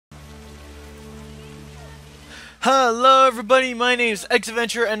Hello everybody, my name's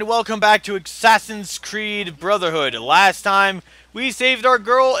X-Adventure and welcome back to Assassins Creed Brotherhood. Last time, we saved our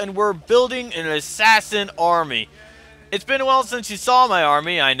girl and we're building an assassin army. It's been a while since you saw my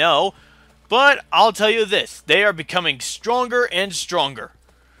army, I know, but I'll tell you this, they are becoming stronger and stronger.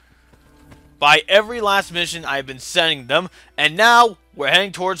 By every last mission I've been sending them, and now we're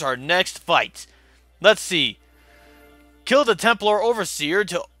heading towards our next fight. Let's see. Kill the Templar Overseer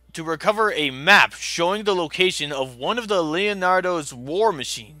to recover a map showing the location of one of the Leonardo's war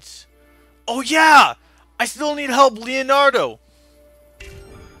machines. Oh yeah! I still need help, Leonardo!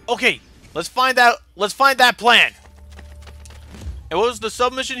 Okay, let's find that plan. And what was the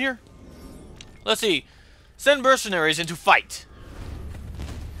submission here? Let's see. Send mercenaries into fight.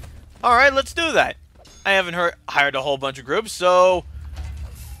 Alright, let's do that. I haven't hired a whole bunch of groups, so...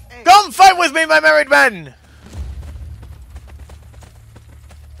 Come fight with me, my married men!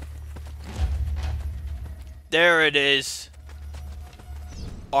 There it is.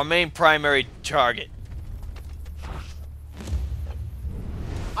 Our main primary target.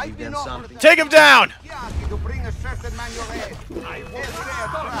 Take him down!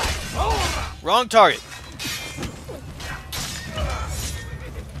 Wrong target.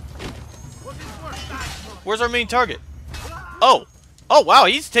 Where's our main target? Oh. Oh, wow,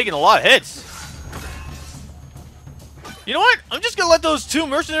 he's taking a lot of hits. You know what? I'm just gonna let those two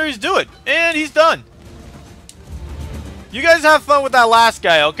mercenaries do it. And he's done. You guys have fun with that last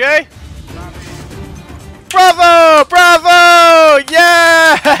guy, okay? Bravo! Bravo!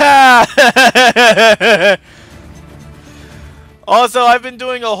 Yeah! Also, I've been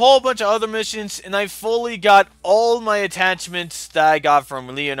doing a whole bunch of other missions, and I fully got all my attachments that I got from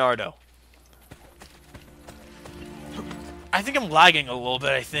Leonardo. I think I'm lagging a little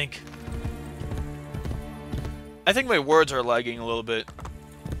bit, I think. I think my words are lagging a little bit.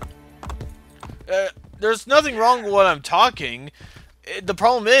 There's nothing wrong with what I'm talking. The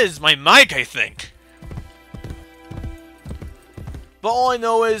problem is my mic, I think. But all I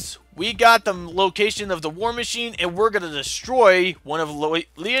know is we got the location of the war machine and we're going to destroy one of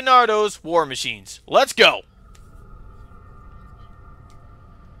Leonardo's war machines. Let's go.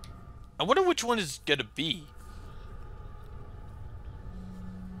 I wonder which one is going to be.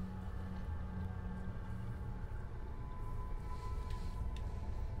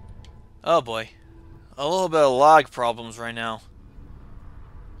 Oh boy. A little bit of lag problems right now.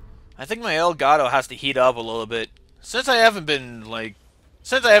 I think my Elgato has to heat up a little bit. Since I haven't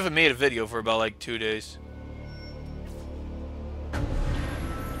made a video for about like 2 days.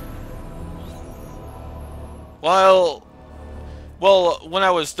 Well, when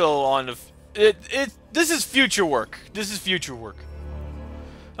I was still on this is future work. This is future work.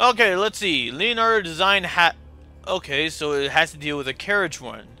 Okay, let's see. Leonardo design okay, so it has to deal with a carriage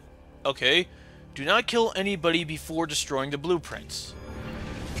one. Okay. Do not kill anybody before destroying the blueprints.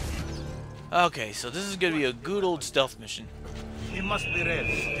 Okay, so this is gonna be a good old stealth mission. He must be ready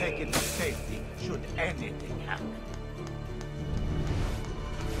to take it to safety should anything happen.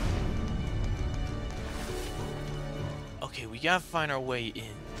 Okay, we gotta find our way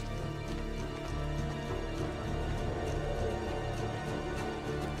in.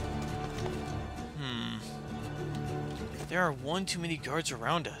 There are one too many guards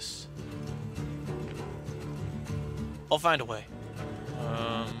around us. I'll find a way.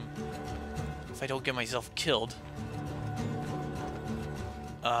 If I don't get myself killed.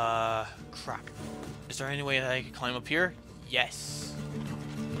 Crap. Is there any way that I can climb up here? Yes.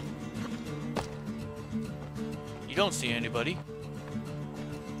 You don't see anybody.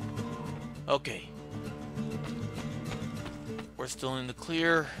 Okay. We're still in the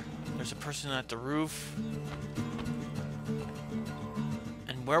clear. There's a person at the roof.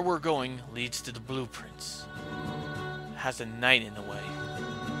 And where we're going leads to the blueprints. Has a knight in the way.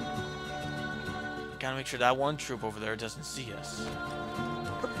 Gotta make sure that one troop over there doesn't see us.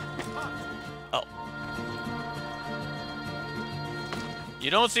 Oh.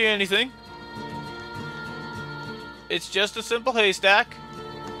 You don't see anything. It's just a simple haystack.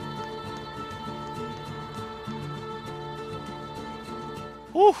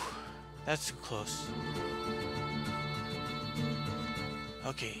 Whew. That's too close.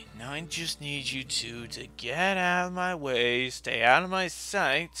 Okay, now I just need you two to get out of my way, stay out of my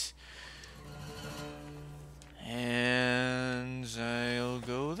sight. And I'll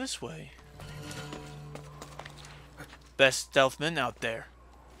go this way. Best stealthman out there.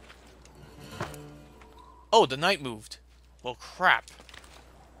 Oh, the knight moved. Well, crap.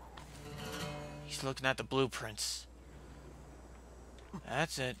 He's looking at the blueprints.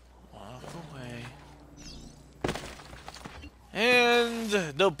 That's it. Walk away. And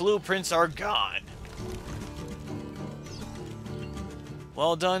the blueprints are gone.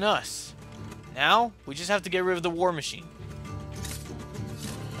 Well done us. Now, we just have to get rid of the war machine.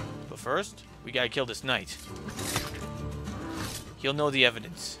 But first, we gotta kill this knight. He'll know the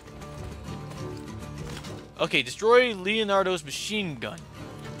evidence. Okay, destroy Leonardo's machine gun.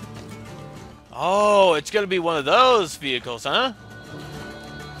 Oh, it's gonna be one of those vehicles, huh?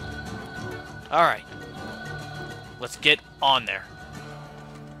 Alright. Let's get on there.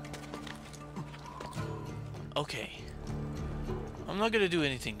 Okay. I'm not gonna do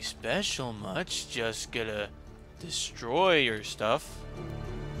anything special much, just gonna destroy your stuff.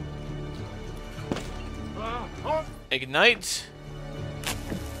 Ignite.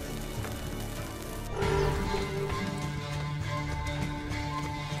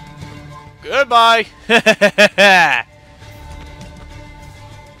 Goodbye!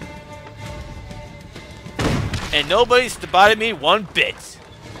 And nobody's spotted me one bit.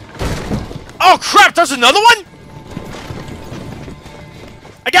 Oh crap, there's another one?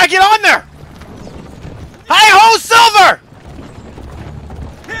 I gotta get on there! Hi-ho, Silver!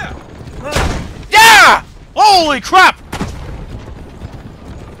 Yeah! Holy crap!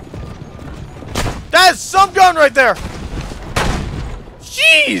 That's some gun right there!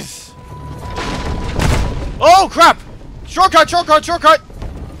 Jeez! Oh crap! Shortcut, shortcut, shortcut!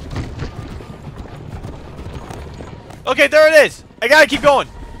 Okay, there it is! I gotta keep going!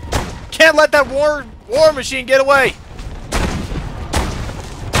 Can't let that war machine get away!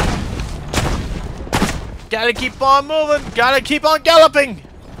 Gotta keep on moving! Gotta keep on galloping!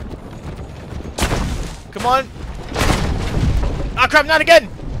 Come on! Ah crap, not again!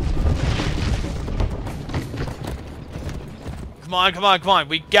 Come on, come on, come on!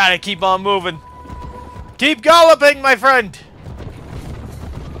 We gotta keep on moving! Keep galloping, my friend!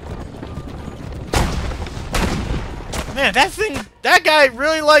 Man, that guy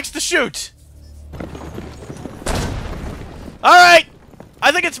really likes to shoot! Alright!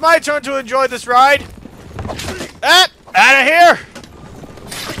 I think it's my turn to enjoy this ride! Ah! Out of here!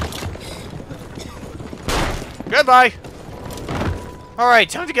 Goodbye! Alright,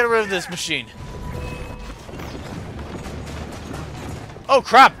 time to get rid of this machine. Oh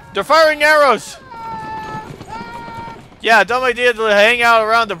crap! They're firing arrows! Yeah, dumb idea to hang out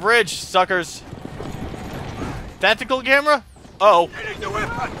around the bridge, suckers. Tactical camera? Uh-oh.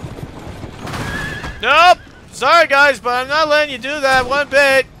 Nope! Sorry guys, but I'm not letting you do that one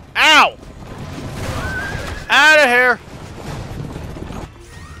bit. Ow! Out of here!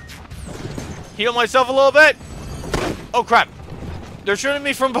 Heal myself a little bit. Oh crap! They're shooting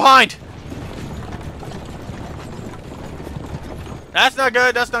me from behind! That's not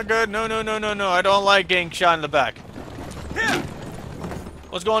good, that's not good. No, no, no, no, no. I don't like getting shot in the back.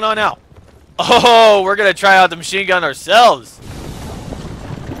 What's going on now? Oh, we're gonna try out the machine gun ourselves.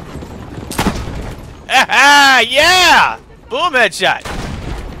 Aha! Yeah! Boom headshot.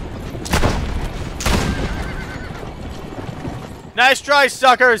 Nice try,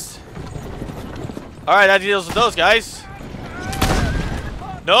 suckers. Alright, that deals with those guys.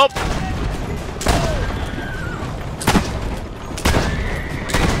 Nope.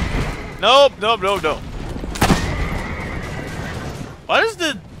 Nope, nope, nope, nope.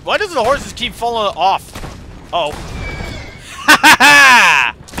 Why does the horses keep falling off? Oh. Ha ha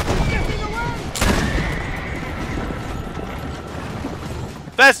ha!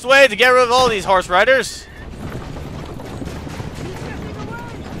 Best way to get rid of all these horse riders.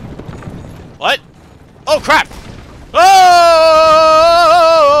 What? Oh crap! Oh!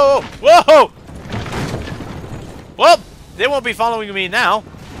 Whoa! Well, they won't be following me now.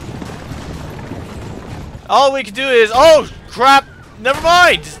 All we can do is... Oh, crap! Never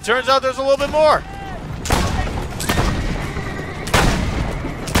mind! Turns out there's a little bit more.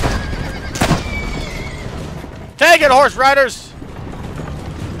 Take it, horse riders!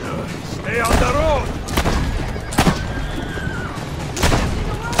 Stay on the road!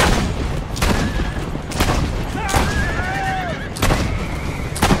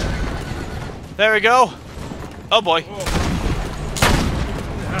 There we go. Oh boy.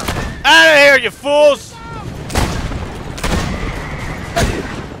 Out of here, you fools!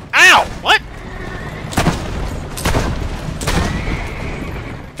 Ow! What?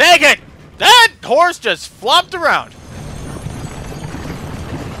 Take it! That horse just flopped around.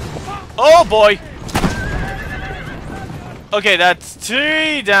 Oh boy. Okay, that's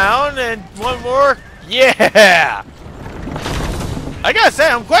 3 down and 1 more. Yeah! I gotta say,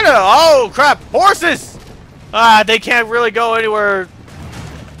 I'm quite a... Oh, crap. Horses! Ah, they can't really go anywhere.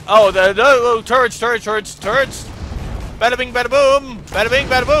 Oh, the turrets. Bada bing, bada boom. Bada bing,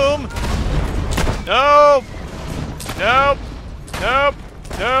 bada boom. Nope. Nope. Nope.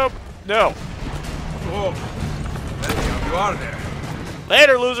 Nope. No. Oh, you are there.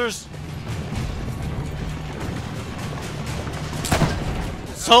 Later, losers.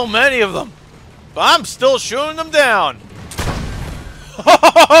 So many of them. But I'm still shooting them down. Ho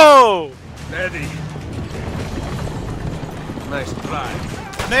ho ho! Ready. Nice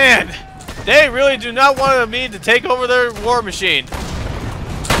try. Man, they really do not want me to take over their war machine.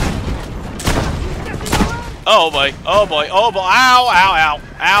 Oh boy, oh boy, oh boy. Ow, ow, ow,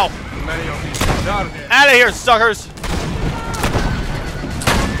 ow. Many of these things are there. Out of here, suckers.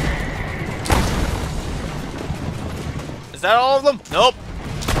 Is that all of them? Nope.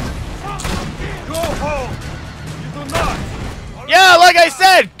 Go home. You do not. Yeah, like I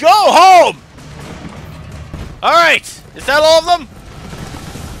said, go home. All right, is that all of them?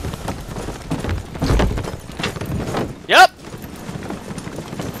 Yep.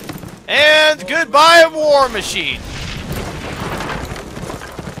 And goodbye, war machine.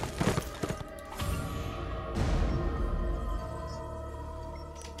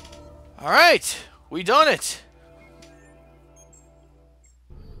 All right, we done it.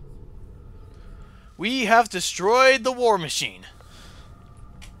 We have destroyed the war machine.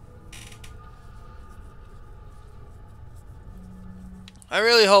 I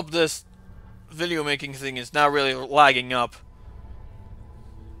really hope this video making thing is not really lagging up.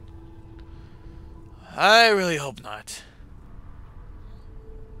 I really hope not.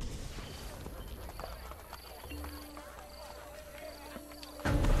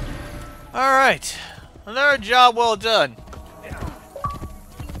 Alright, another job well done.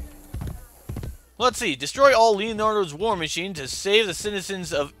 Let's see, destroy all Leonardo's war machine to save the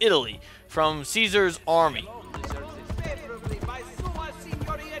citizens of Italy from Caesar's army.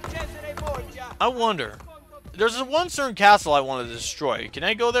 I wonder, there's one certain castle I want to destroy. Can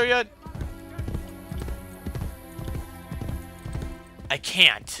I go there yet? I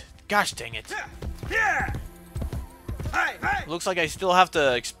can't. Gosh dang it. Looks like I still have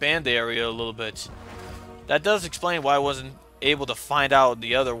to expand the area a little bit. That does explain why I wasn't able to find out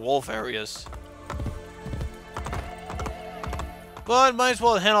the other wolf areas. But might as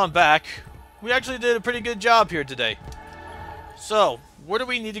well head on back. We actually did a pretty good job here today. So, where do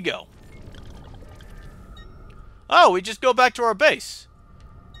we need to go? Oh, we just go back to our base.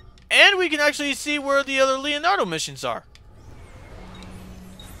 And we can actually see where the other Leonardo missions are.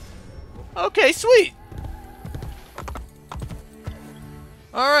 Okay, sweet.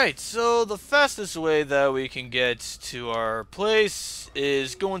 Alright, so the fastest way that we can get to our place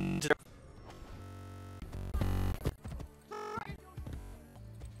is going to...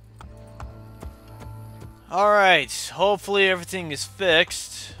 Alright, hopefully everything is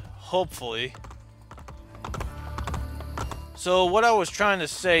fixed. Hopefully. So what I was trying to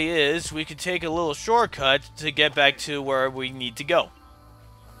say is, we could take a little shortcut to get back to where we need to go.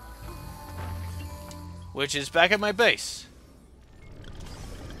 Which is back at my base.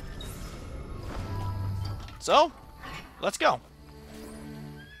 So, let's go.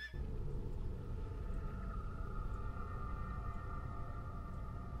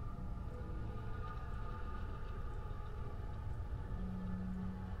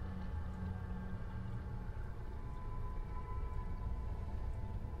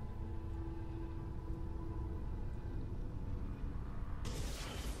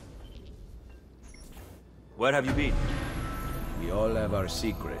 Where have you been? We all have our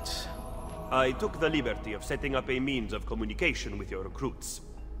secrets. I took the liberty of setting up a means of communication with your recruits.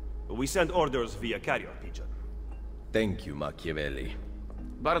 We send orders via carrier pigeon. Thank you, Machiavelli.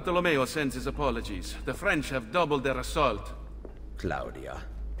 Bartolomeo sends his apologies. The French have doubled their assault. Claudia.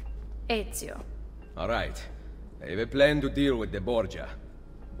 Ezio. All right. I have a plan to deal with the Borgia.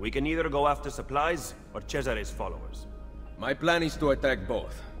 We can either go after supplies or Cesaray's followers. My plan is to attack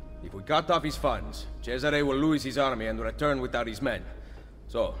both. If we cut off his funds, Cesare will lose his army and return without his men.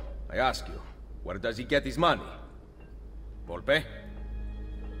 So, I ask you, where does he get his money? Volpe?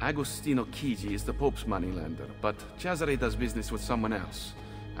 Agostino Chigi is the Pope's moneylender, but Cesare does business with someone else.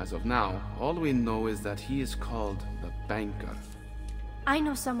 As of now, all we know is that he is called the Banker. I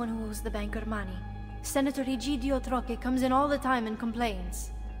know someone who owes the banker money. Senator Egidio Troche comes in all the time and complains.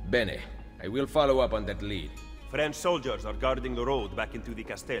 Bene. I will follow up on that lead. French soldiers are guarding the road back into the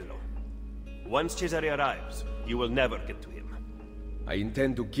Castello. Once Cesare arrives, you will never get to him. I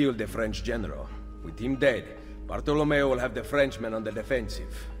intend to kill the French general. With him dead, Bartolomeo will have the Frenchmen on the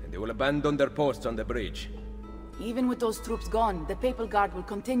defensive, and they will abandon their posts on the bridge. Even with those troops gone, the Papal Guard will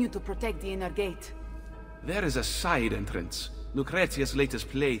continue to protect the inner gate. There is a side entrance. Lucrezia's latest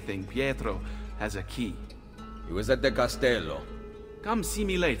plaything, Pietro, has a key. He was at the Castello. Come see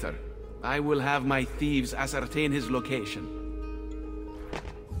me later. I will have my thieves ascertain his location.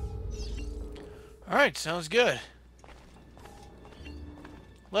 Alright, sounds good.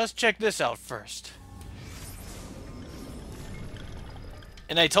 let's check this out first.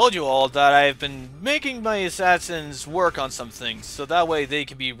 And I told you all that I've been making my assassins work on some things, so that way they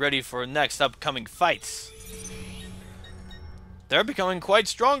can be ready for next upcoming fights. They're becoming quite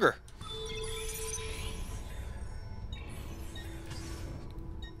stronger.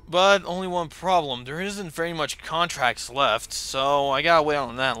 But only one problem, there isn't very much contracts left, so I gotta wait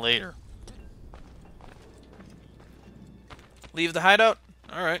on that later. Leave the hideout?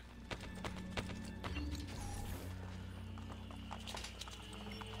 Alright.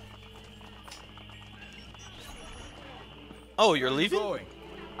 Oh, you're leaving?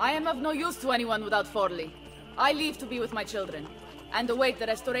 I am of no use to anyone without Forley. I leave to be with my children, and await the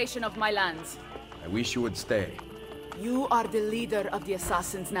restoration of my lands. I wish you would stay. You are the leader of the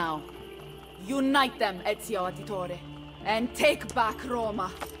assassins now. Unite them, Ezio Auditore, and take back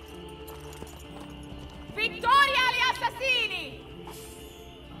Roma. Vittoria agli assassini!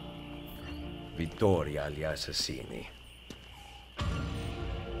 Vittoria agli assassini.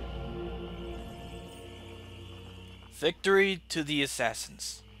 Victory to the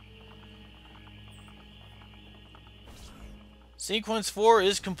assassins. Sequence 4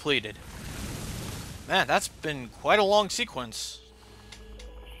 is completed. Man, that's been quite a long sequence.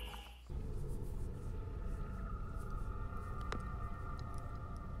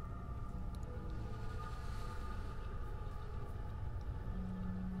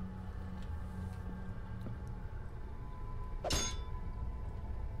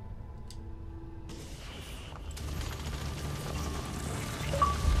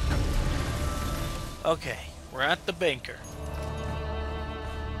 Okay, we're at the banker.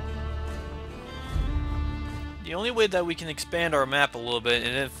 The only way that we can expand our map a little bit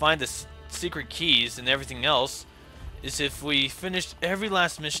and then find the secret keys and everything else is if we finish every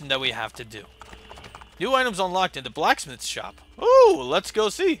last mission that we have to do. New items unlocked in the blacksmith shop. Ooh, let's go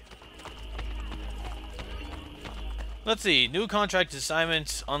see. Let's see, new contract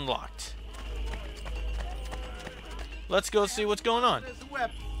assignments unlocked. Let's go see what's going on.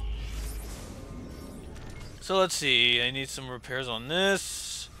 So let's see, I need some repairs on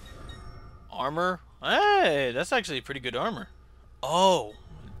this. Armor. Hey, that's actually pretty good armor. Oh,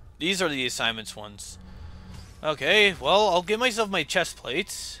 these are the assignments ones. Okay, well, I'll give myself my chest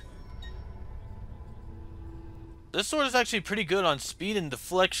plates. This sword is actually pretty good on speed and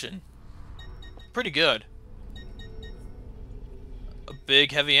deflection. Pretty good. A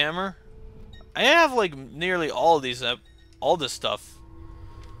big heavy hammer. I have like nearly all of these, all this stuff.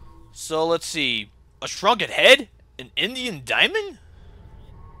 So let's see. A shrunken head? An Indian diamond?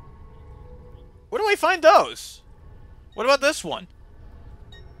 Where do I find those? What about this one?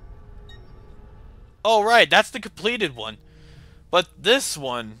 Oh, right, that's the completed one. But this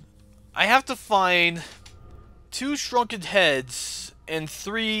one, I have to find 2 shrunken heads and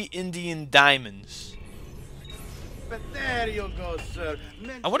 3 Indian diamonds. But there you go, sir.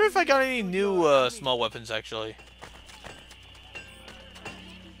 I wonder if I got any new small weapons, actually.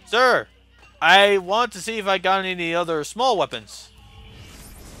 Sir, I want to see if I got any other small weapons.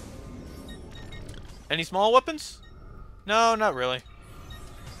 Any small weapons? No, not really.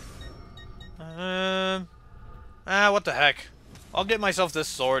 What the heck. I'll get myself this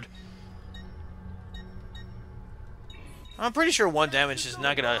sword. I'm pretty sure 1 damage is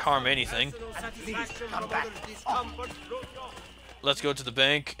not gonna harm anything. Let's go to the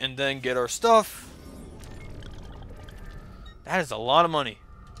bank and then get our stuff. That is a lot of money.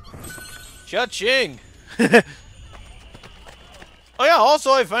 Cha-ching! Oh yeah,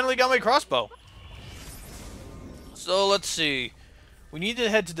 also I finally got my crossbow. So let's see. We need to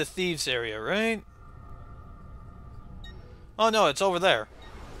head to the thieves area, right? Oh no, it's over there.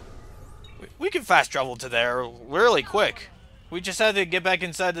 We can fast travel to there really quick. We just had to get back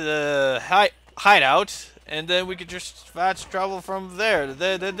inside the hideout, and then we could just fast travel from there.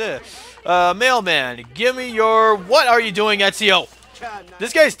 Mailman, give me your... What are you doing, Ezio?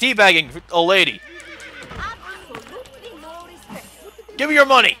 This guy's teabagging a lady. Give me your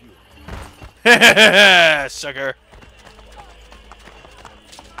money. Sucker.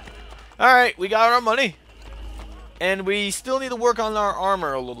 Alright, we got our money. And we still need to work on our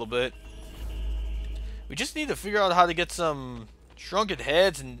armor a little bit. We just need to figure out how to get some shrunken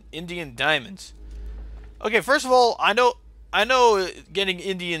heads and Indian diamonds. Okay, first of all, I know getting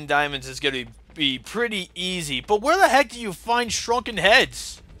Indian diamonds is going to be pretty easy, but where the heck do you find shrunken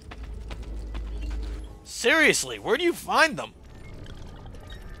heads? Seriously, where do you find them?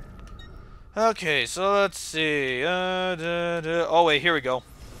 Okay, so let's see. Oh wait, here we go.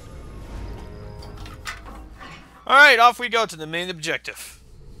 Alright, off we go to the main objective.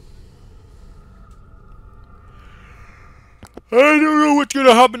 I don't know what's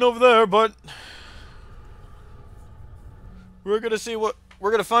gonna happen over there, but we're gonna see what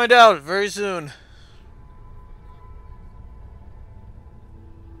we're gonna find out very soon.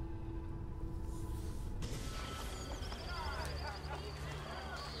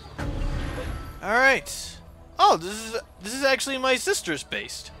 All right. Oh, this is actually my sister's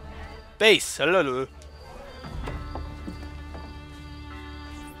base. Hello.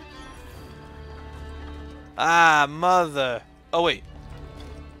 Ah, mother. Oh, wait.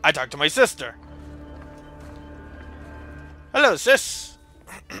 I talked to my sister. Hello, sis.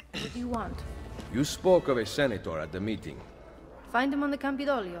 What do you want? You spoke of a senator at the meeting. Find him on the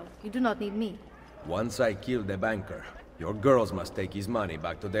Campidoglio. You do not need me. Once I kill the banker, your girls must take his money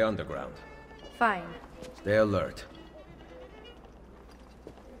back to the underground. Fine. Stay alert.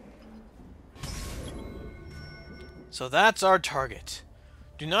 So that's our target.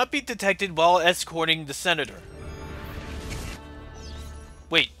 Do not be detected while escorting the senator.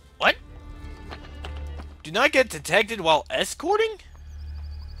 Wait, what? Do not get detected while escorting?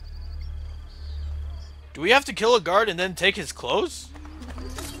 Do we have to kill a guard and then take his clothes?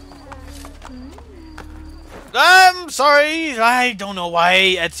 I'm sorry, I don't know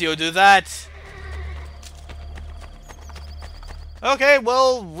why Ezio do that. Okay,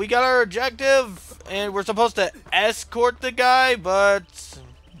 well, we got our objective, and we're supposed to escort the guy, but...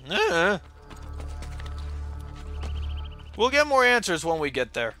 We'll get more answers when we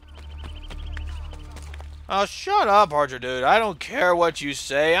get there. Oh, shut up, Archer dude. I don't care what you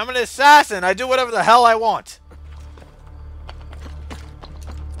say. I'm an assassin. I do whatever the hell I want.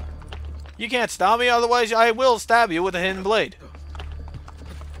 You can't stop me, otherwise I will stab you with a hidden blade.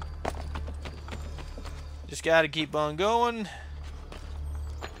 Just gotta keep on going.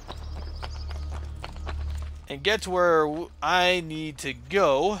 And get to where I need to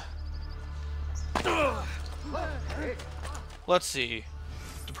go. Let's see.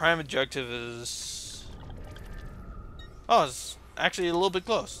 The prime objective is... Oh, it's actually a little bit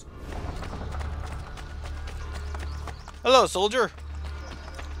close. Hello, soldier.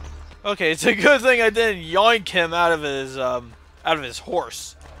 Okay, it's a good thing I didn't yoink him out of his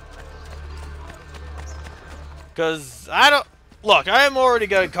horse. Cause I don't... Look, I am already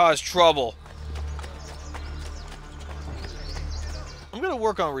gonna cause trouble. I'm gonna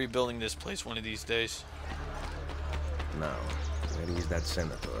work on rebuilding this place one of these days. Now, where is that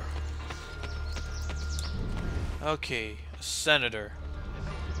senator? Okay, senator.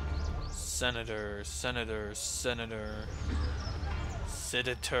 Senator.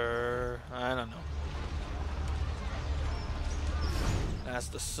 I don't know. That's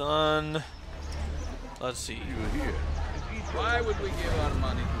the sun. Let's see. You here? Why would we give our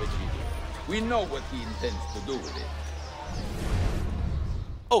money to a cheat? We know what he intends to do with it.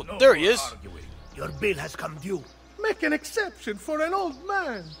 Oh, there he is. Arguing. Your bill has come due. Make an exception for an old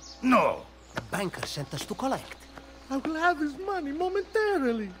man. No. The banker sent us to collect. I will have his money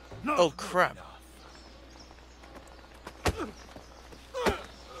momentarily. No. Oh, crap.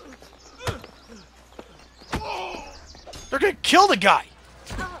 They're gonna kill the guy.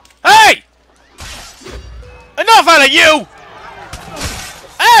 Hey! Enough out of you!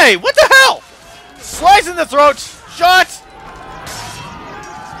 Hey, what the hell? Slice in the throat. Shot.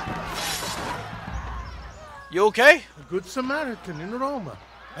 You okay? A good Samaritan in Roma.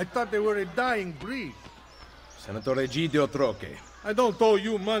 I thought they were a dying breed. Senator Egidio Troche. I don't owe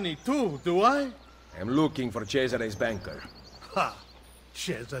you money too, do I? I'm looking for Cesaray's banker. Ha!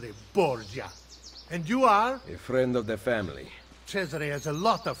 Cesare Borgia. And you are? A friend of the family. Cesare has a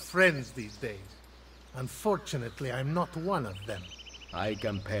lot of friends these days. Unfortunately, I'm not one of them. I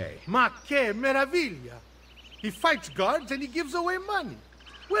can pay. Ma che meraviglia! He fights guards and he gives away money.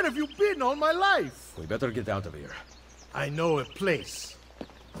 Where have you been all my life? We better get out of here. I know a place.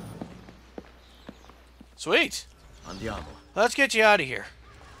 Sweet. Andiamo. Let's get you out of here.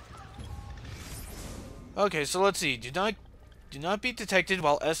 Okay, so let's see. Do not be detected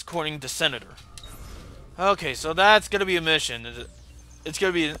while escorting the senator. Okay, so that's gonna be a mission. It's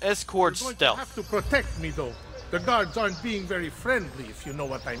gonna be an escort You're going stealth. to have to protect me, though. The guards aren't being very friendly, if you know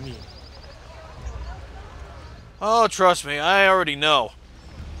what I mean. Oh, trust me, I already know.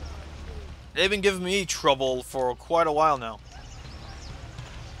 They've been giving me trouble for quite a while now.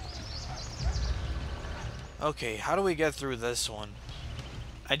 Okay, how do we get through this one?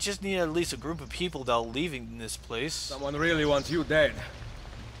 I just need at least a group of people that are leaving this place. Someone really wants you dead.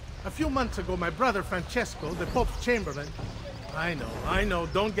 A few months ago, my brother Francesco, the Pope's Chamberlain... I know,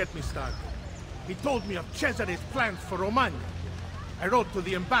 don't get me started. He told me of Cesare's plans for Romagna. I wrote to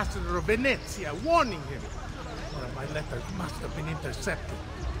the ambassador of Venezia, warning him. One of my letters must have been intercepted.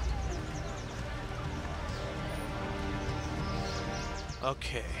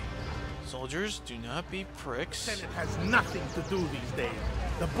 Okay. Soldiers, do not be pricks. Senate has nothing to do these days.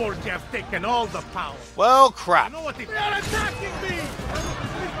 The Borgia have taken all the power. Well, crap. You know what they are attacking me!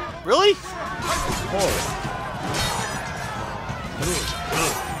 Really?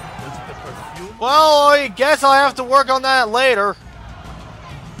 Well, I guess I'll have to work on that later.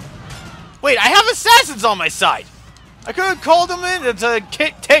 Wait, I have assassins on my side. I could have called them in to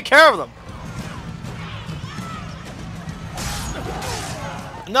take care of them.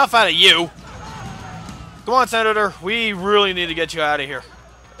 Enough out of you. Come on, Senator. We really need to get you out of here.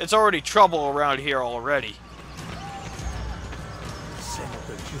 It's already trouble around here already.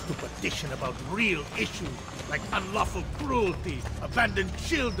 Senators used to petition about real issues like unlawful cruelty, abandoned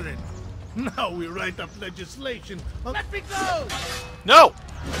children. Now we write up legislation. Let me go! No!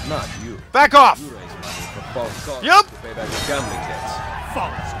 Not you. Back off! You raise money for false cause Yep. to pay back your gambling debts.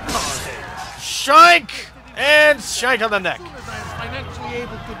 False cause. Shank! And shank on the neck. As soon as I am financially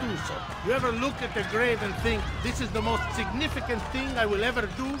able to do so. You ever look at the grave and think, this is the most significant thing I will ever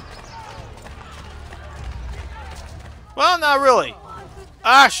do? Well, not really.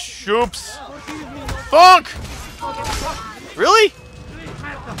 Ah, shoops. Funk! Really?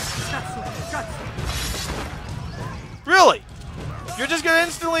 Really? You're just gonna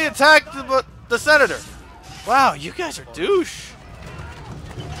instantly attack the senator. Wow, you guys are douche.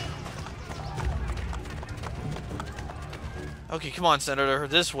 Okay, come on, Senator.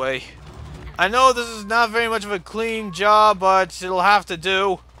 This way. I know this is not very much of a clean job, but it'll have to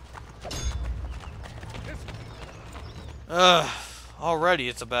do. Already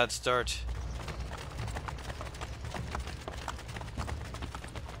it's a bad start.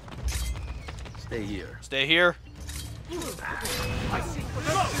 Stay here. Stay here.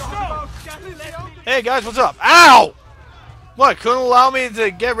 Hey guys, what's up? Ow! What, couldn't allow me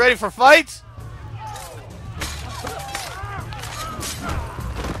to get ready for fights?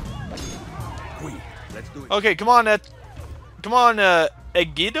 Let's do it. Okay, come on,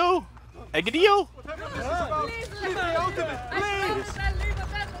 Egidio? Egidio?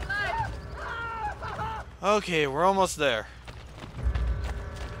 Okay, we're almost there.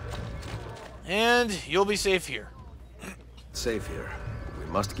 And you'll be safe here. Safe here. We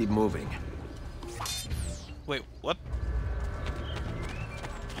must keep moving. Wait, what?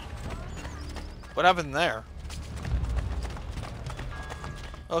 What happened there?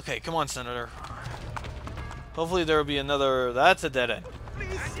 Okay, come on, Senator. Hopefully there will be another... That's a dead end.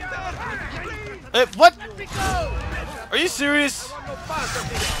 Hey, what? Are you serious?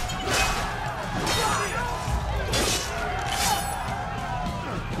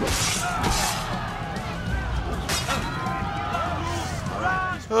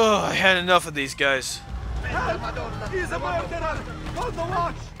 Oh, I had enough of these guys. Out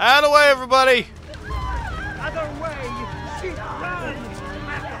of the way, everybody!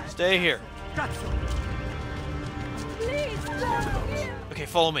 Stay here. Okay,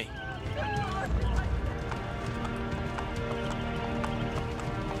 follow me.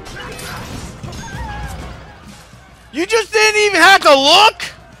 You just didn't even have to look?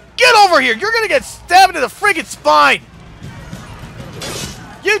 Get over here! You're gonna get stabbed in the friggin' spine!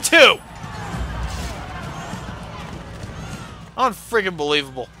 You too! Unfriggin'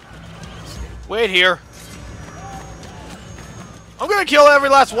 believable. Wait here. I'm gonna kill every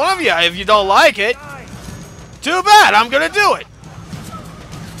last one of you if you don't like it. Too bad, I'm gonna do it.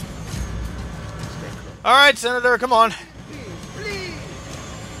 Alright, Senator, come on.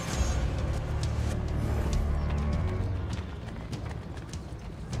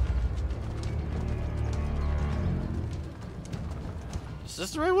 Is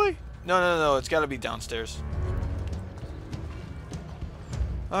this the right way? No, it's gotta be downstairs.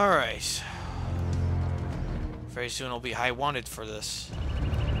 Alright. Very soon I'll be high wanted for this.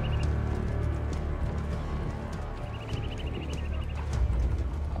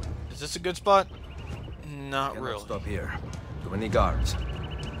 Is this a good spot? Not Cannot really. stop here. Too many guards.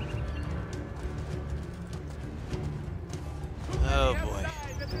 Oh boy.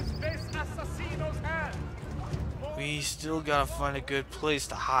 We still gotta find a good place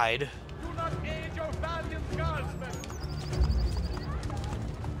to hide.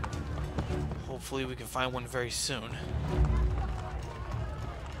 Hopefully we can find one very soon.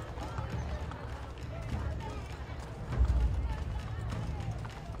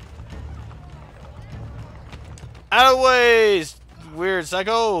 Out of the way, weird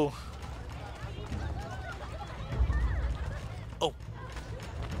psycho! Oh.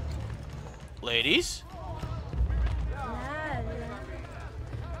 Ladies?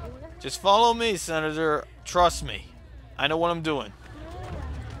 Just follow me, Senator. Trust me. I know what I'm doing.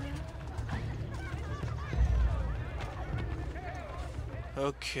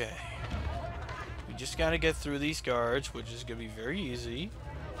 Okay. We just gotta get through these guards, which is gonna be very easy.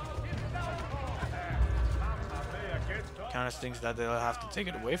 Kind of stinks that they'll have to take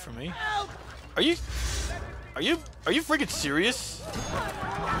it away from me. Are you freaking serious?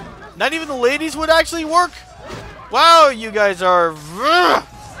 Not even the ladies would actually work? Wow, you guys are...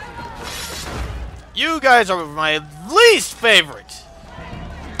 You guys are my least favorite!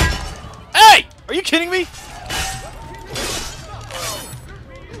 Hey! Are you kidding me?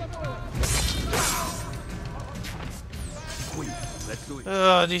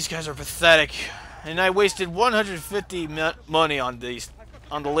 These guys are pathetic. And I wasted 150 money on the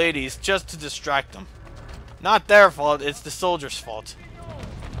ladies just to distract them. Not their fault, it's the soldiers' fault.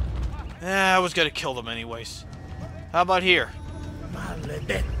 I was gonna kill them anyways. How about here?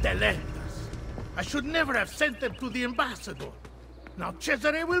 Maledette letters. I should never have sent them to the ambassador. Now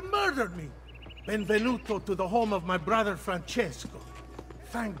Cesare will murder me. Benvenuto to the home of my brother Francesco.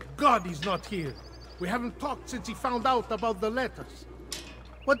 Thank God he's not here. We haven't talked since he found out about the letters.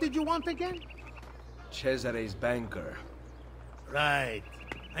 What did you want again? Cesare's banker. Right.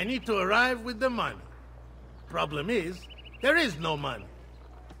 I need to arrive with the money. Problem is, there is no money.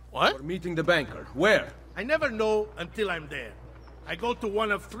 What? We're meeting the banker. Where? I never know until I'm there. I go to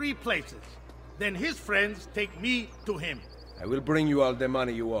one of 3 places. Then his friends take me to him. I will bring you all the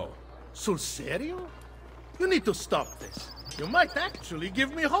money you owe. Sul serio? You need to stop this. You might actually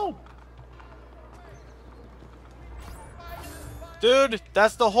give me hope. Dude,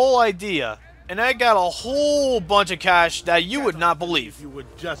 that's the whole idea. And I got a whole bunch of cash that you would not believe. You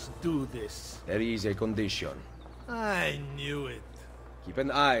would just do this. There is a condition. I knew it. Keep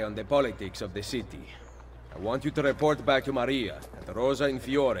an eye on the politics of the city. I want you to report back to Maria and Rosa and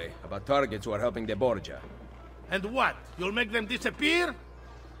Fiore about targets who are helping the Borgia. And what? You'll make them disappear?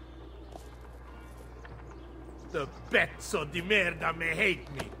 The pezzo di merda may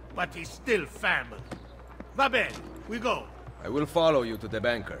hate me, but he's still family. Va bene, we go. I will follow you to the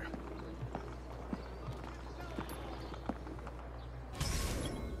banker.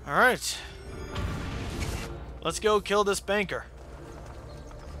 Alright. Let's go kill this banker.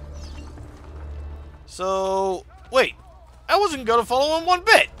 So, wait. I wasn't gonna follow him one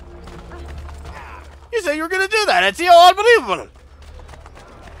bit. You said you were gonna do that. It's unbelievable.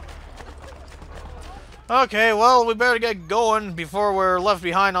 Okay, well, we better get going before we're left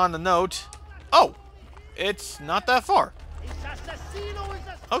behind on the note. Oh, it's not that far.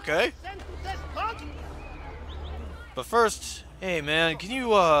 Okay. But first, hey man, can you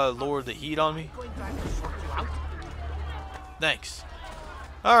lower the heat on me? Thanks.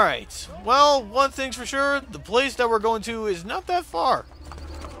 Alright, well, one thing's for sure, the place that we're going to is not that far.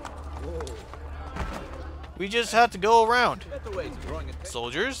 We just have to go around.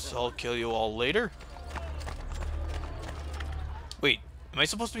 Soldiers, I'll kill you all later. Wait, am I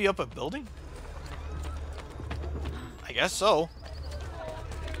supposed to be up a building? I guess so.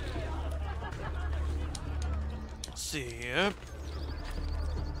 Let's see. Yep.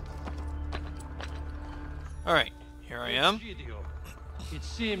 Alright, here I am. It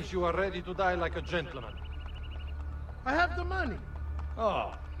seems you are ready to die like a gentleman. I have the money.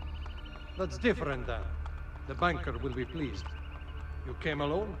 Oh, that's different then. The banker will be pleased. You came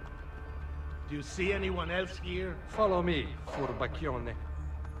alone? Do you see anyone else here? Follow me, Furbacchione.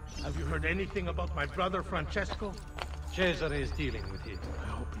 Have you heard anything about my brother Francesco? Cesare is dealing with it. I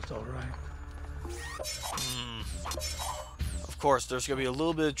hope he's all right. Of course, there's gonna be a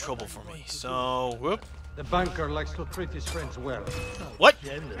little bit of trouble for me. So, whoop. The banker likes to treat his friends well. What?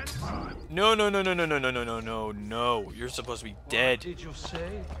 No, no, no, no, no, no, no, no, no, no, no. You're supposed to be dead. What did you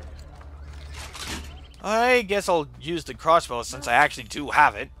say? I guess I'll use the crossbow since I actually do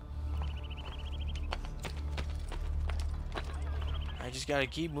have it. I just gotta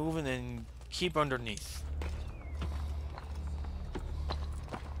keep moving and keep underneath.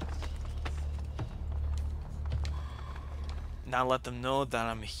 Now let them know that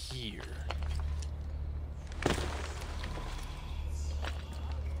I'm here.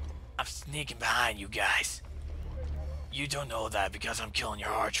 I'm sneaking behind you guys. You don't know that because I'm killing your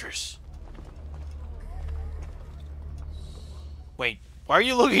archers. Wait, why are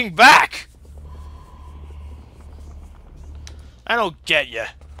you looking back? I don't get you.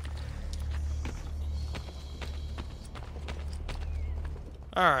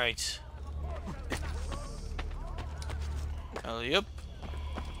 Alright. Yep.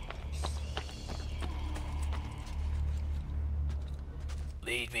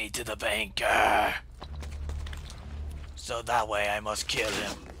 Lead me to the banker. So that way I must kill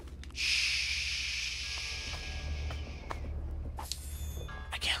him. Shh.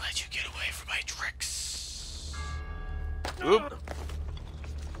 I can't let you get away from my tricks. Oop.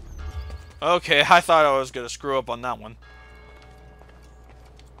 Okay, I thought I was gonna screw up on that one.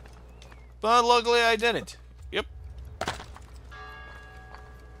 But luckily I didn't. Yep.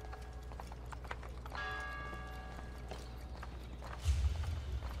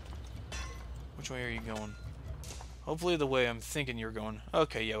 Which way are you going? Hopefully the way I'm thinking you're going.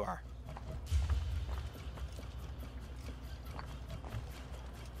 Okay, you are.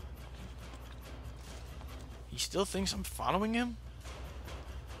 He still thinks I'm following him?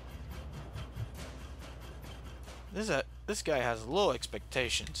 This guy has low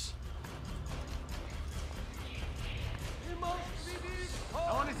expectations. No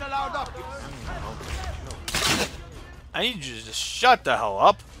one is allowed up. I need you to just shut the hell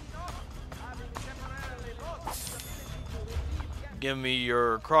up. Give me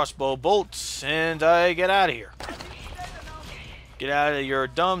your crossbow bolts and I get out of here. Get out of your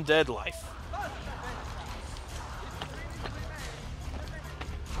dumb dead life.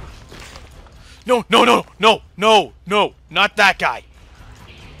 No, no, no, no, no, no, not that guy.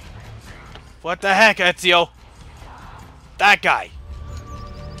 What the heck, Ezio? That guy.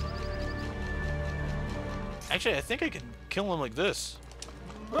 Actually, I think I can kill him like this.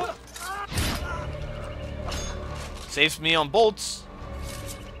 Saves me on bolts.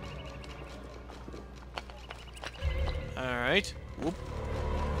 Alright. Whoop.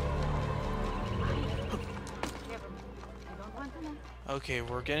 Okay,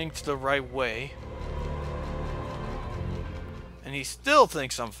 we're getting to the right way. And he still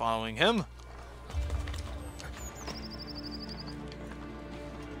thinks I'm following him.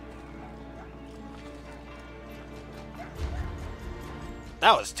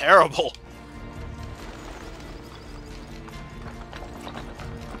 That was terrible.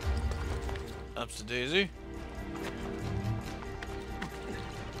 Ups to Daisy.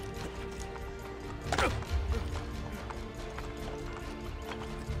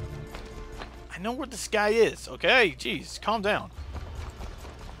 I know where this guy is, okay? Jeez, calm down.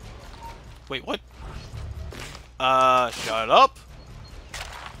 Wait, what? Shut up.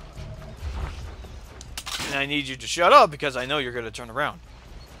 And I need you to shut up because I know you're gonna turn around.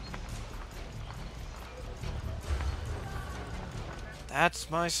 That's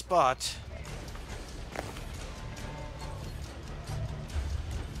my spot.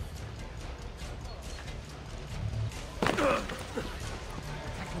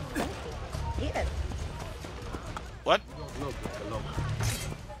 What?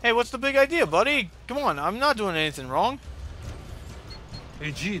 Hey, what's the big idea, buddy? Come on, I'm not doing anything wrong.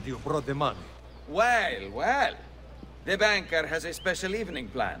 Egidio brought the money. Well, well. The banker has a special evening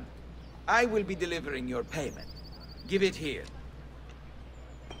planned. I will be delivering your payment. Give it here.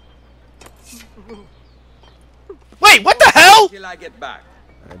 Wait, what the hell? Till I get back.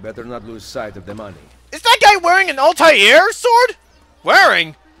 I better not lose sight of the money. Is that guy wearing an Altair sword?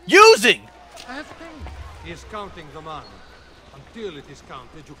 Wearing? Using? I have paid. He is counting the money. Until it is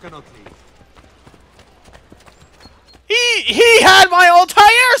counted, you cannot leave. He had my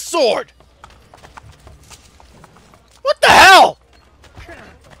Altair sword! What the hell?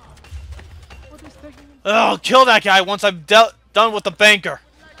 Oh, kill that guy once I'm done with the banker.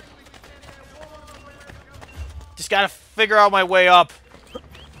 Just gotta figure out my way up.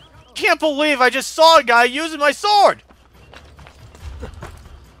 Can't believe I just saw a guy using my sword.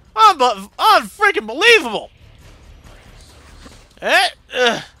 Unfreaking believable.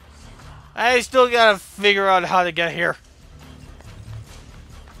 I still gotta figure out how to get here.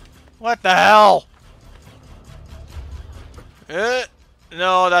 What the hell?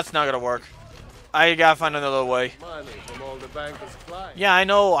 No, that's not gonna work. I gotta find another way. Money from all the bankers' clients. Yeah, I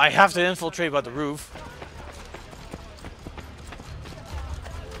know. I have to infiltrate by the roof.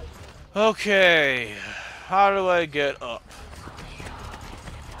 Okay. How do I get up?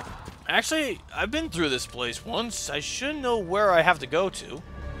 Actually, I've been through this place once. I should know where I have to go to.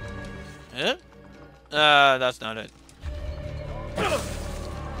 That's not it.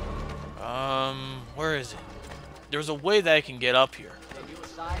 Where is it? There's a way that I can get up here.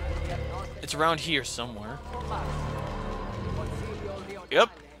 It's around here somewhere. Yep.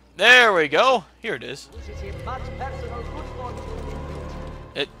 There we go. Here it is.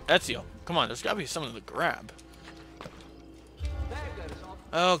 Ezio. Come on, there's gotta be something to grab.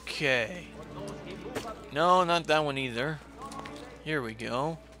 Okay. No, not that one either. Here we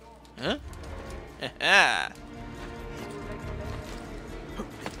go. Huh?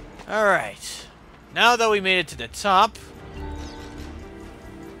 Alright. Now that we made it to the top,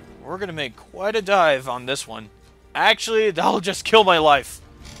 we're gonna make quite a dive on this one. Actually, that'll just kill my life.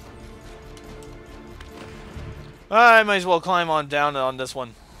 I might as well climb on down on this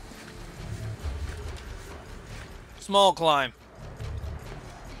one. Small climb.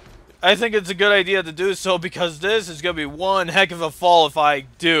 I think it's a good idea to do so because this is going to be one heck of a fall if I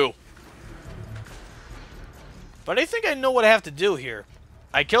do. But I think I know what I have to do here.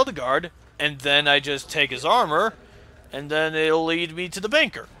 I kill the guard, and then I just take his armor, and then it'll lead me to the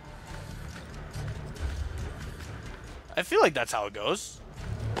banker. I feel like that's how it goes.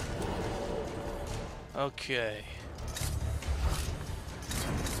 Okay.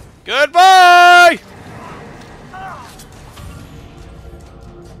 Goodbye!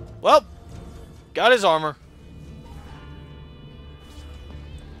 Well, got his armor.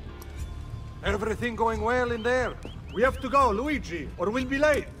 Everything going well in there? We have to go, Luigi, or we'll be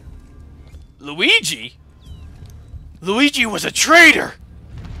late. Luigi? Luigi was a traitor!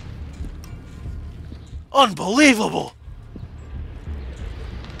 Unbelievable!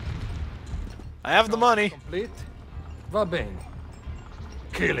 I have the money. Complete? Va bene.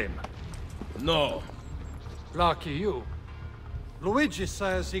 Kill him. No. Lucky you. Luigi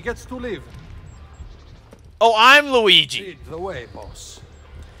says he gets to live. Oh, I'm Luigi. Lead the way, boss.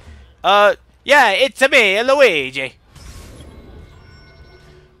 Yeah, it's me, Luigi.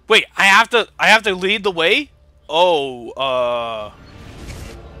 Wait, I have to lead the way? Oh,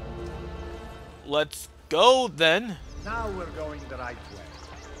 let's go then. Now we're going the right way.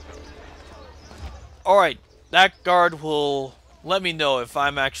 Alright, that guard will let me know if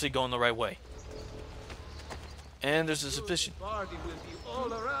I'm actually going the right way. And there's a suspicion. Party will be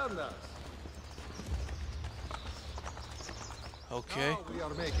all around us. Okay. Now we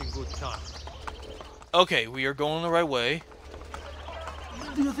are making good time. Okay, we are going the right way.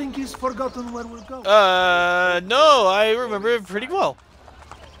 Do you think he's forgotten where we're going? No, I remember it pretty well.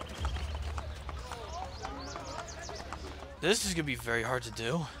 This is gonna be very hard to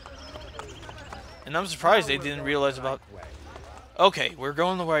do. And I'm surprised they didn't realize about... Okay, we're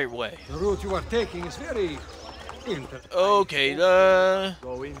going the right way. The route you are taking is very interesting. Okay,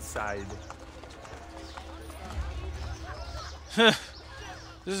 Go inside. This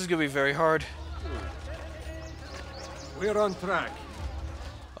is gonna be very hard. We're on track.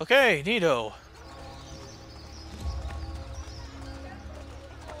 Okay, neato.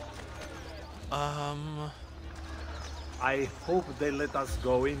 I hope they let us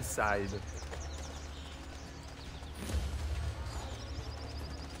go inside.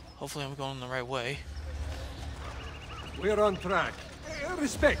 Hopefully I'm going the right way. We're on track.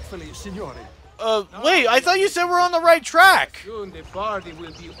 Respectfully, signore. Wait, I thought you said we're on the right track. Soon the party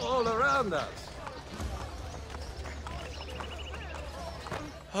will be all around us.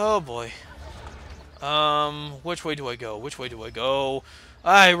 Oh boy. Which way do I go? Which way do I go?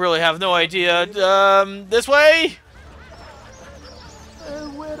 I really have no idea. This way?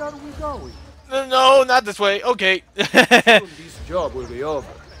 Where are we going? No, not this way. Okay. Soon this job will be over.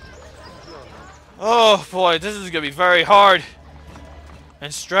 Oh boy, this is gonna be very hard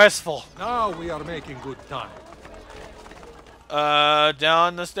and stressful. Now we are making good time.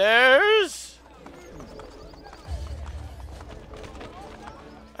 Down the stairs?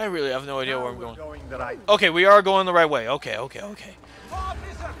 I really have no idea where I'm going. Okay, we are going the right way. Okay.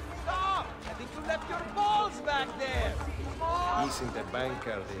 Officer, stop! I think you left your balls back there. Isn't the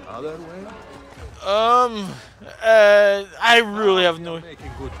banker the other way? I really have no...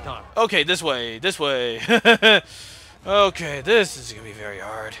 Making good time. Okay, this way. Okay, this is gonna be very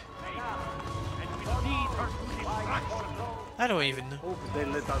hard. I don't even know. Hope they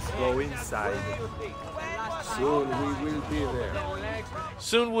let us go inside. Soon we will be there.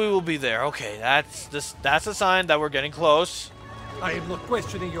 Soon we will be there. Okay, that's a sign that we're getting close. I am not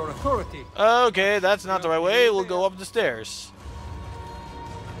questioning your authority. Okay, that's not the right way. We'll go up the stairs.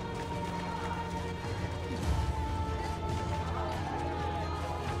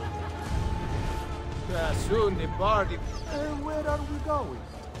 Soon the party. Where are we going?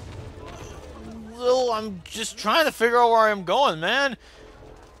 Well, I'm just trying to figure out where I'm going, man.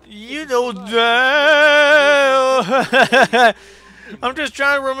 You know that. I'm just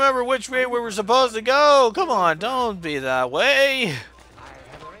trying to remember which way we were supposed to go. Come on, don't be that way.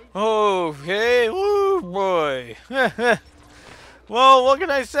 Okay, woo boy. Well, what can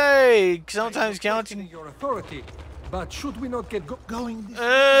I say? Sometimes counting your authority, but should we not get going?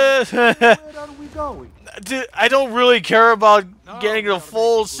 Where are we going? Dude, I don't really care about getting the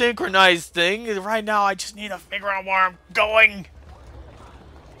full synchronized thing. Right now, I just need to figure out where I'm going.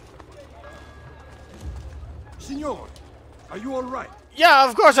 Signor, are you all right? Yeah,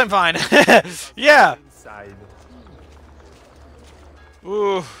 of course I'm fine. Yeah. Inside.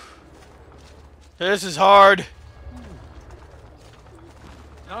 Ooh. This is hard.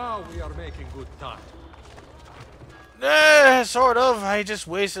 Now we are making good time. Sort of. I just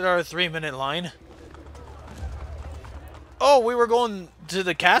wasted our 3-minute line. Oh, we were going to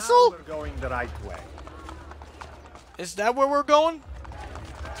the castle? Now we're going the right way. Is that where we're going?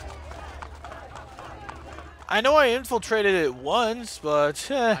 I know I infiltrated it once, but...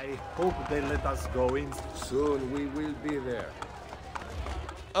 I hope they let us go in. Soon we will be there.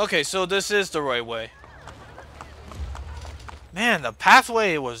 Okay, so this is the right way. Man, the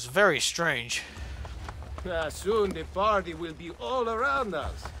pathway was very strange. Soon the party will be all around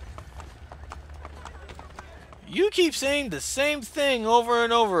us. You keep saying the same thing over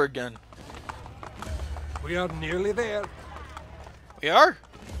and over again. We are nearly there. We are?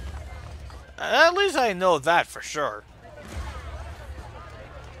 At least I know that for sure.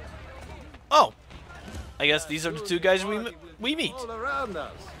 Oh. I guess these are the two guys we meet. All around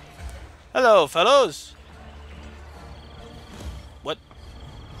us. Hello, fellows. What?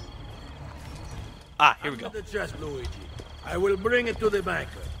 Ah, here we go. The chest, Luigi. I will bring it to the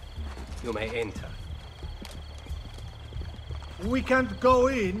banker. You may enter. We can't go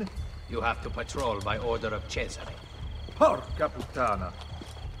in. You have to patrol by order of Cesare. Porca puttana.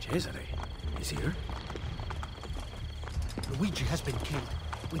 Cesare? He's here? Luigi has been killed.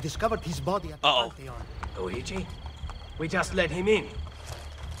 We discovered his body at the Pantheon. Luigi? We just let him in.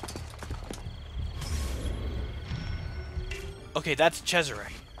 Okay, that's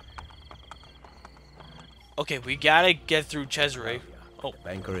Cheseray. Okay, we gotta get through Cheseray. Oh, the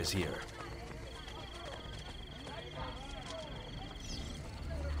banker is here.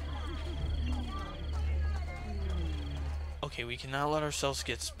 okay, we cannot let ourselves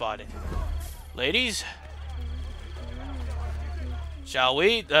get spotted. Ladies? Shall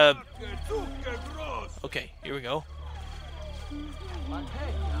we? Okay, here we go.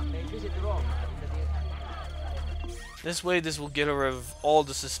 This way, this will get rid of all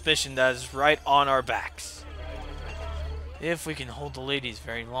the suspicion that is right on our backs. If we can hold the ladies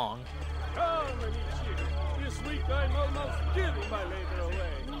very long. This week I'm almost giving my labor away.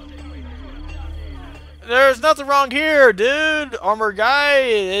 There's nothing wrong here, dude. Armor guy,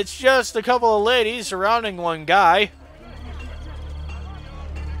 it's just a couple of ladies surrounding one guy.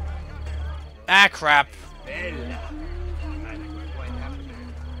 Ah, crap.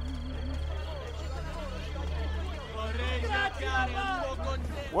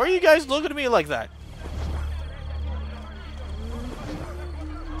 Why are you guys looking at me like that?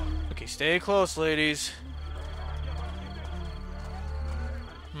 Okay, stay close, ladies.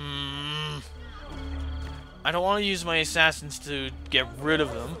 I don't want to use my assassins to get rid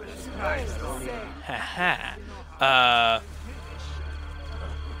of them. Haha.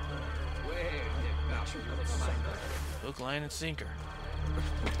 Hook, line, and sinker.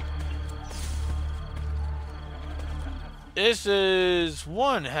 This is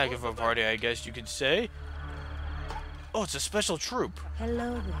one heck of a party, I guess you could say. Oh, it's a special troop.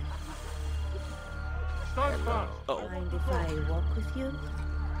 Hello there. Uh-oh. Mind if I walk with you?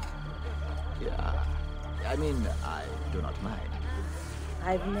 Yeah. I mean, I do not mind.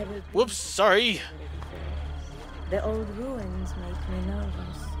 I've never... Whoops, sorry. The old ruins make me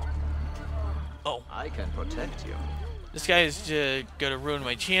nervous. Oh. I can protect you. This guy is gonna ruin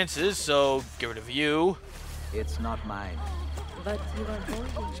my chances, so get rid of you. It's not mine. But you are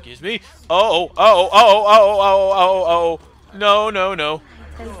holding. Excuse me. Oh. No.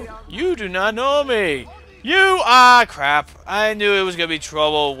 You do not know me. Crap. I knew it was gonna be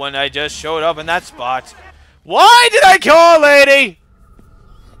trouble when I just showed up in that spot. Why did I kill a lady?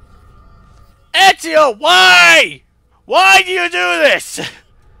 Ezio, why? Why do you do this?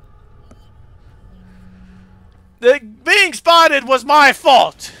 Being spotted was my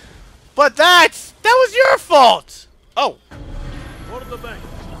fault. But that was your fault. Oh. Go to the bank.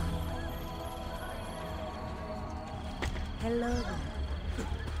 Hello.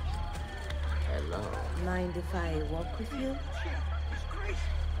 Hello. Mind if I walk with you?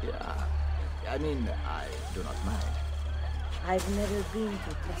 Yeah. I mean, I do not mind. I've never been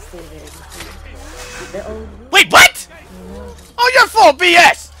to Trastevere before. The old... Wait, what? No. Oh, your fault,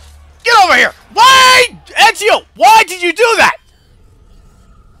 BS! Get over here! Why? Ezio, why did you do that?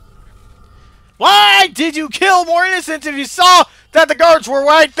 Why did you kill more innocents if you saw that the guards were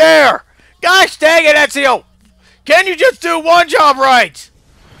right there? Gosh dang it, Ezio! Can you just do one job right?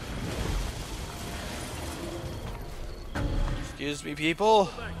 Excuse me, people.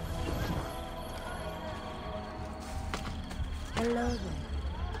 Hello there.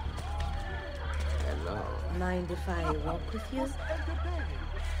 Hello. Mind if I walk with you?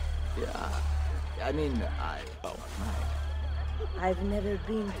 Yeah. I mean, I do not mind. I've never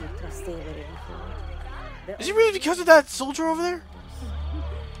been to Trastevere before. Is it really because of that soldier over there?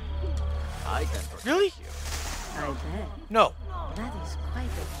 I can protect Really? you. I bet. No. That is quite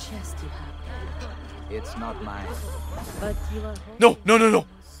Quite a chest you have there. It's not mine. But you are... No, no, no, no.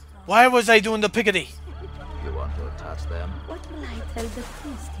 Why was I doing the pickety? You want to touch them? What will I tell the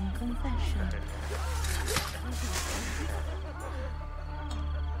priest in confession?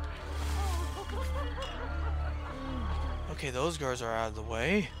 Okay, those guards are out of the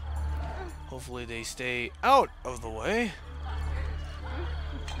way. Hopefully they stay out of the way.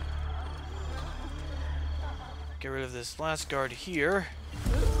 Get rid of this last guard here.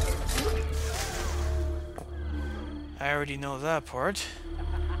 I already know that part.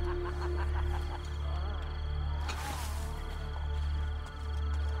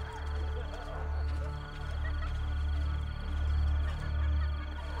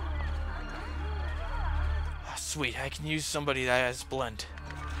 Ah, sweet, I can use somebody that has blend.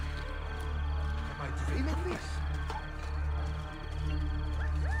 Am I dreaming this?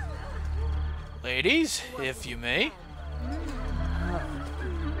 Ladies, if you may.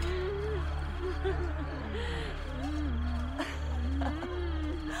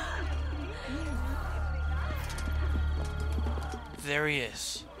 There he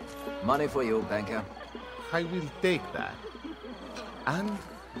is. Money for you, banker. I will take that. And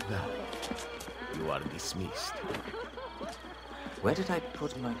that. You are dismissed. Where did I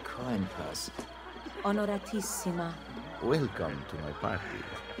put my coin purse? Honoratissima. Welcome to my party.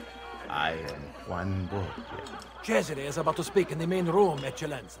 I am Juan Borgia. Cesare is about to speak in the main room,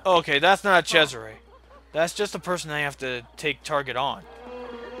 Eccellenza. Okay, that's not Cheseray. That's just a person I have to take target on.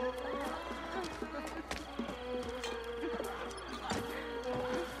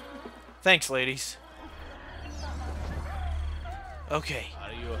 Thanks, ladies. Okay.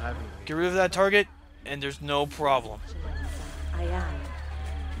 Get rid of that target, and there's no problem. I am.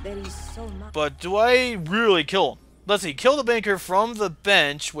 There is so much. But do I really kill him? Let's see. Kill the banker from the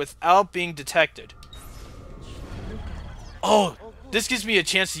bench without being detected. Oh, this gives me a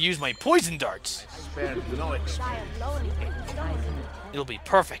chance to use my poison darts. It'll be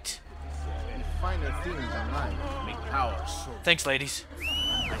perfect. Thanks, ladies.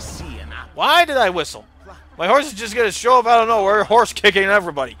 I see an apple. Why did I whistle? My horse is just gonna show up out of nowhere, horse kicking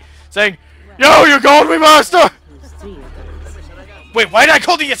everybody, saying, "Yo, you called me, master!" Wait, why did I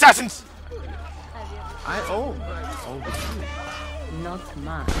call the assassins? I own all the truth. Not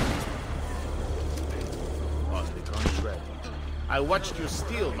mine. On the contrary, I watched you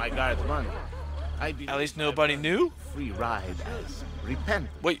steal my guard's money. At least nobody knew? Free ride as repent.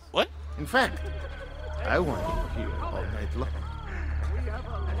 Wait, what? In fact, I want you here all night long.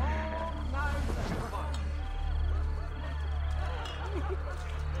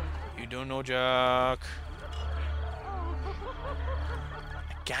 You don't know, Jack.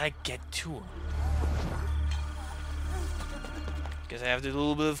 I gotta get to him. Guess I have to do a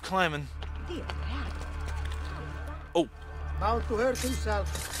little bit of climbing. Oh. Bound to hurt himself.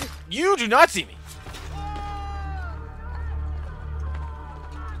 You do not see me.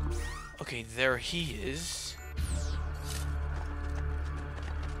 Okay, there he is.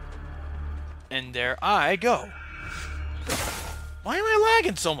 And there I go. Why am I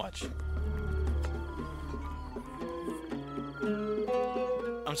lagging so much?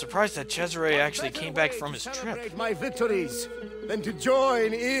 I'm surprised that Cheseray actually came back from his trip. Celebrate my victories, than to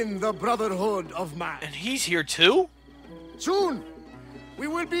join in the Brotherhood of Man. And he's here too? Soon, we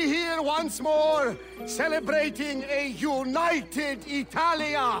will be here once more, celebrating a united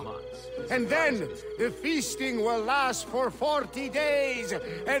Italia. And then, the feasting will last for 40 days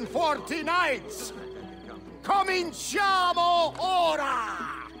and 40 nights. Cominciamo ora!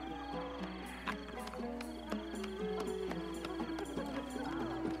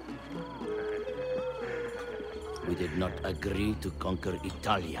 We did not agree to conquer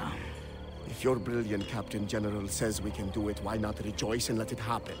Italia. If your brilliant Captain General says we can do it, why not rejoice and let it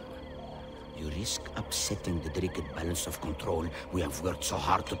happen? You risk upsetting the delicate balance of control we have worked so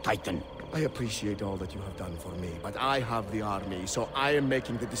hard to tighten. I appreciate all that you have done for me, but I have the army, so I am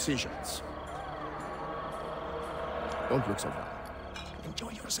making the decisions. Don't look so bad. Enjoy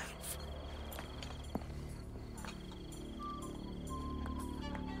yourself.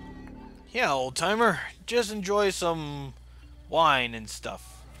 Yeah, old-timer. Just enjoy some wine and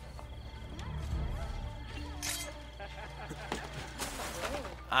stuff.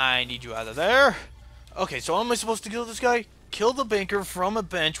 I need you out of there. Okay, so how am I supposed to kill this guy? Kill the banker from a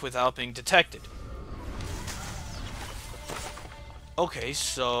bench without being detected. Okay,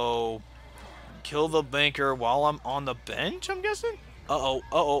 so... kill the banker while I'm on the bench, I'm guessing? Uh-oh,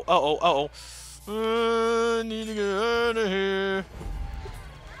 uh-oh, uh-oh, uh-oh. I need to get out of here.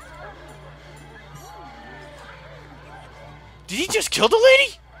 Did he just kill the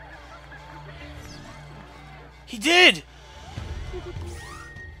lady? He did!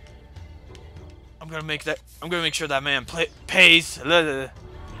 I'm gonna make sure that man pays.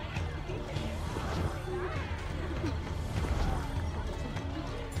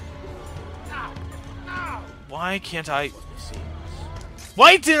 Why can't I?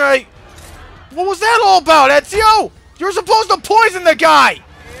 Why didn't I? What was that all about, Ezio? You're supposed to poison the guy!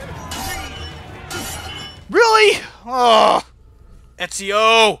 Really? Oh,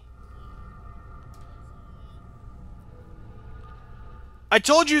 Ezio! I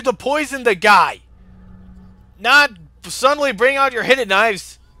told you to poison the guy, not suddenly bring out your hidden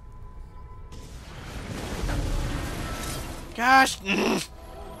knives. Gosh.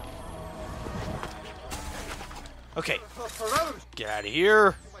 Okay. Get out of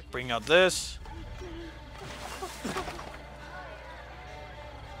here. Bring out this.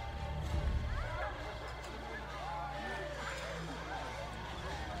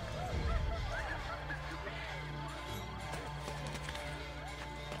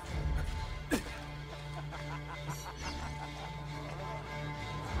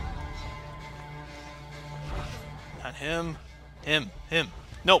 Not him. Him.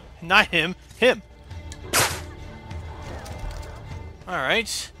 No, not him. Him.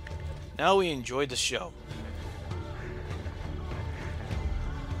 Alright. Now we enjoyed the show.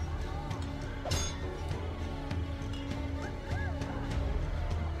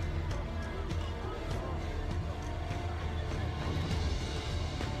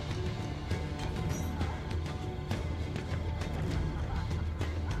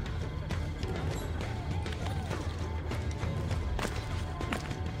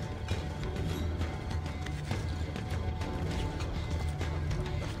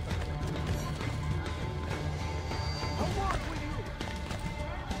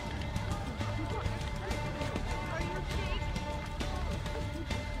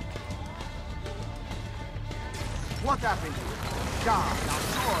 What happened to it? God, I'm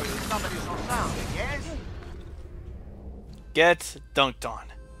sure somebody's surrounded, yes? Get dunked on.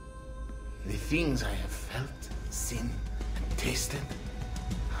 The things I have felt, seen, and tasted,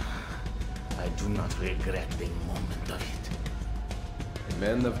 I do not regret a moment of it.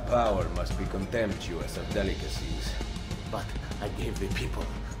 Men of power must be contemptuous of delicacies. But I gave the people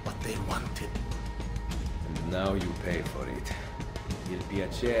what they wanted. And now you pay for it. Il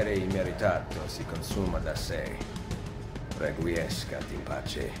piacere immeritato si consuma da sé. Requiescat in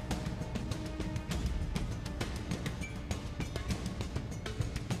pace.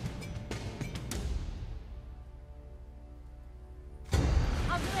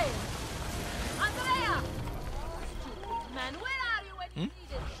 Andrea! Man, where are you when you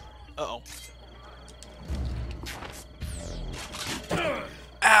need it? Uh-oh.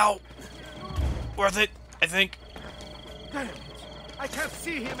 Ow! Worth it, I think. Damn it! I can't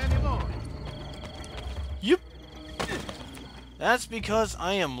see him anymore! Yep. That's because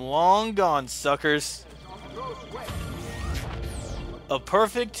I am long gone, suckers. A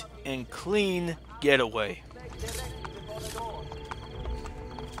perfect and clean getaway.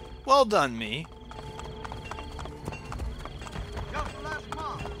 Well done, me. Just last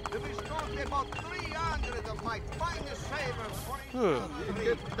month, we stored about 300 of my finest savers for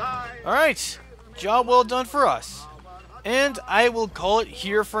Alright, job well done for us. And I will call it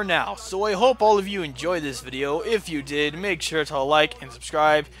here for now. So I hope all of you enjoyed this video. If you did, make sure to like and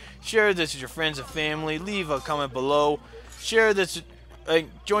subscribe. Share this with your friends and family. Leave a comment below. Share this,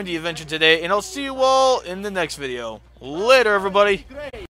 join the adventure today. And I'll see you all in the next video. Later, everybody.